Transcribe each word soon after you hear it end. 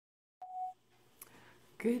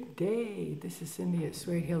Good day. This is Cindy at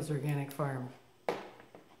Suede Hills Organic Farm.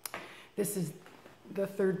 This is the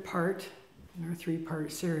third part in our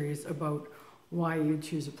three-part series about why you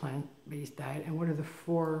choose a plant-based diet and what are the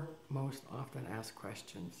four most often asked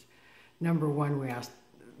questions. Number one, we asked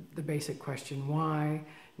the basic question, why?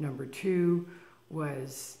 Number two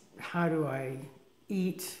was, how do I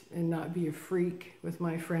eat and not be a freak with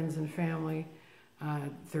my friends and family?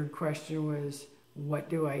 Third question was, what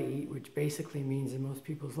do I eat? Which basically means in most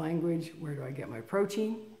people's language, where do I get my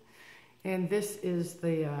protein? And this is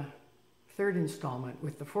the third installment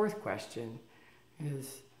with the fourth question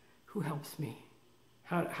is, who helps me?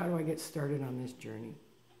 How do I get started on this journey?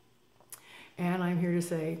 And I'm here to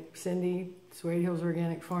say, Cindy, Suede Hills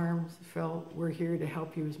Organic Farms, Phil, we're here to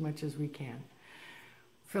help you as much as we can.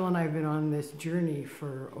 Phil and I have been on this journey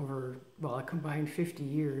for over, well, a combined 50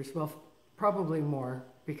 years. Well, probably more,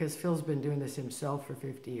 because Phil's been doing this himself for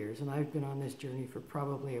 50 years, and I've been on this journey for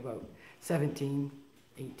probably about 17,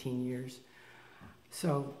 18 years.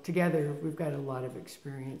 So together, we've got a lot of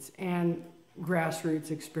experience and grassroots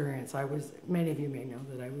experience. Many of you may know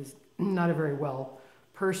that I was not a very well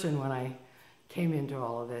person when I came into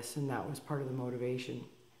all of this, and that was part of the motivation.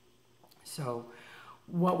 So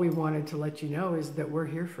what we wanted to let you know is that we're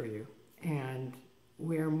here for you, and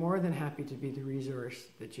we're more than happy to be the resource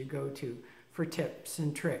that you go to for tips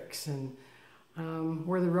and tricks and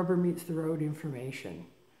where the rubber meets the road information.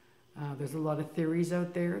 There's a lot of theories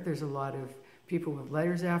out there. There's a lot of people with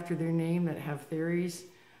letters after their name that have theories,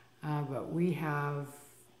 but we have,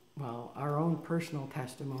 well, our own personal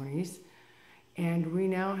testimonies, and we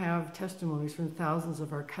now have testimonies from thousands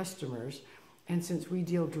of our customers. And since we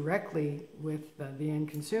deal directly with the end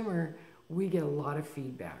consumer, we get a lot of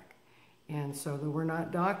feedback. And so though we're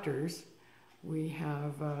not doctors, we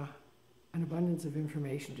have an abundance of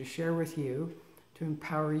information to share with you to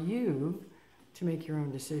empower you to make your own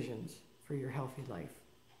decisions for your healthy life.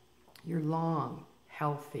 Your long,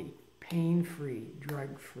 healthy, pain-free,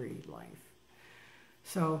 drug-free life.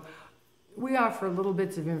 So we offer little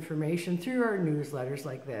bits of information through our newsletters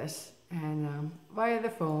like this and via the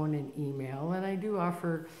phone and email. And I do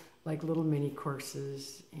offer like little mini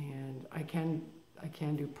courses, and I can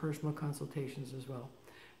do personal consultations as well.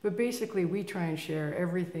 But basically, we try and share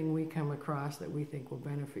everything we come across that we think will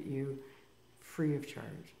benefit you free of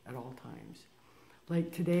charge at all times.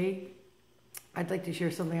 Like today, I'd like to share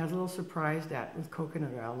something I was a little surprised at with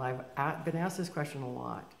coconut oil. And I've been asked this question a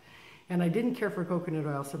lot. And I didn't care for coconut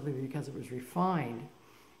oil simply because it was refined.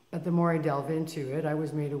 But the more I delve into it, I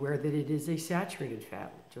was made aware that it is a saturated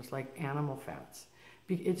fat, just like animal fats.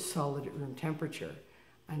 It's solid at room temperature.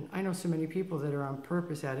 And I know so many people that are on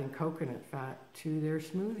purpose adding coconut fat to their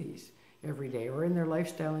smoothies every day or in their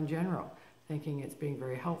lifestyle in general, thinking it's being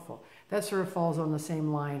very helpful. That sort of falls on the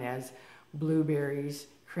same line as blueberries,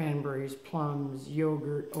 cranberries, plums,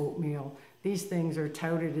 yogurt, oatmeal. These things are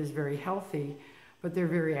touted as very healthy, but they're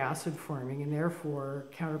very acid forming and therefore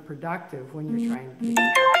counterproductive when you're trying to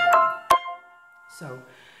get So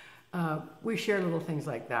we share little things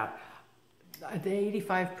like that. The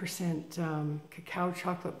 85% cacao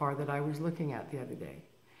chocolate bar that I was looking at the other day,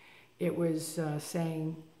 it was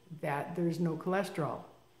saying that there's no cholesterol.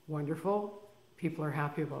 Wonderful. People are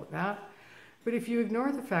happy about that. But if you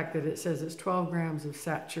ignore the fact that it says it's 12 grams of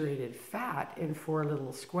saturated fat in 4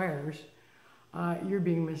 little squares, you're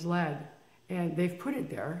being misled. And they've put it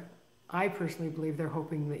there. I personally believe they're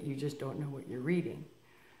hoping that you just don't know what you're reading.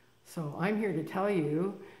 So I'm here to tell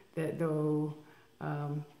you that though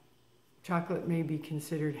chocolate may be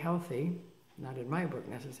considered healthy, not in my book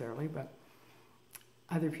necessarily, but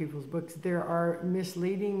other people's books, there are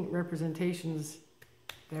misleading representations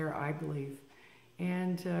there, I believe.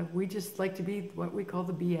 And we just like to be what we call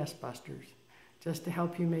the BS busters, just to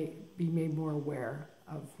help you be made more aware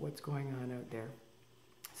of what's going on out there.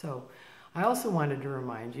 So I also wanted to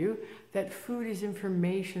remind you that food is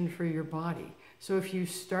information for your body. So if you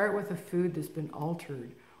start with a food that's been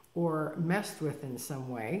altered or messed with in some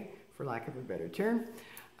way, for lack of a better term,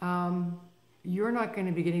 you're not going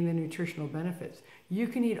to be getting the nutritional benefits. You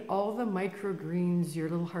can eat all the microgreens your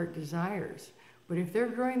little heart desires, but if they're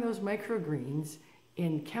growing those microgreens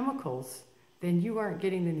in chemicals, then you aren't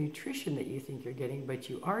getting the nutrition that you think you're getting, but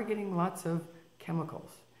you are getting lots of chemicals.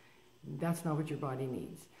 That's not what your body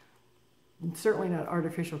needs. And certainly not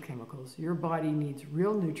artificial chemicals. Your body needs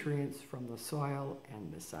real nutrients from the soil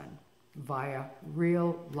and the sun via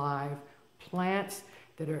real live plants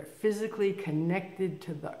that are physically connected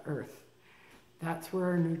to the earth. That's where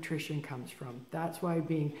our nutrition comes from. That's why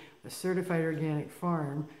being a certified organic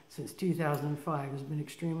farm since 2005 has been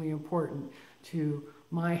extremely important to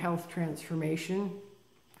my health transformation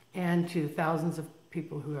and to thousands of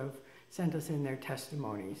people who have sent us in their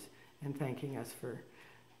testimonies and thanking us for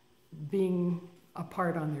being a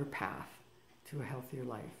part on their path to a healthier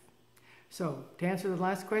life. So to answer the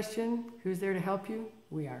last question, who's there to help you?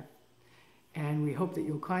 We are. And we hope that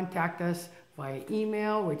you'll contact us via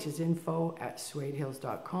email, which is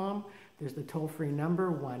info@suedehills.com. There's the toll-free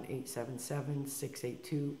number,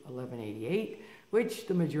 1-877-682-1188, which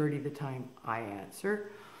the majority of the time I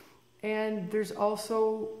answer. And there's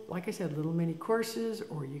also, like I said, little mini courses,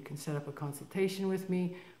 or you can set up a consultation with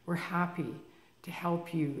me. We're happy to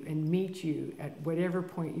help you and meet you at whatever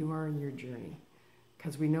point you are in your journey,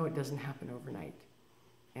 because we know it doesn't happen overnight.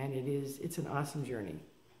 And it's an awesome journey.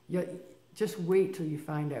 Just wait till you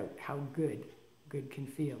find out how good can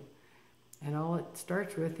feel. And all it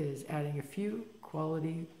starts with is adding a few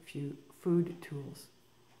food tools.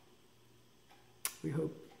 We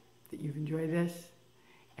hope that you've enjoyed this,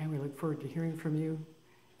 and we look forward to hearing from you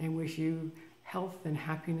and wish you health and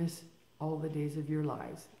happiness all the days of your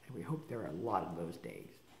lives. And we hope there are a lot of those days.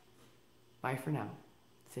 Bye for now.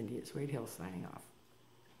 Cindy at Suede Hills signing off.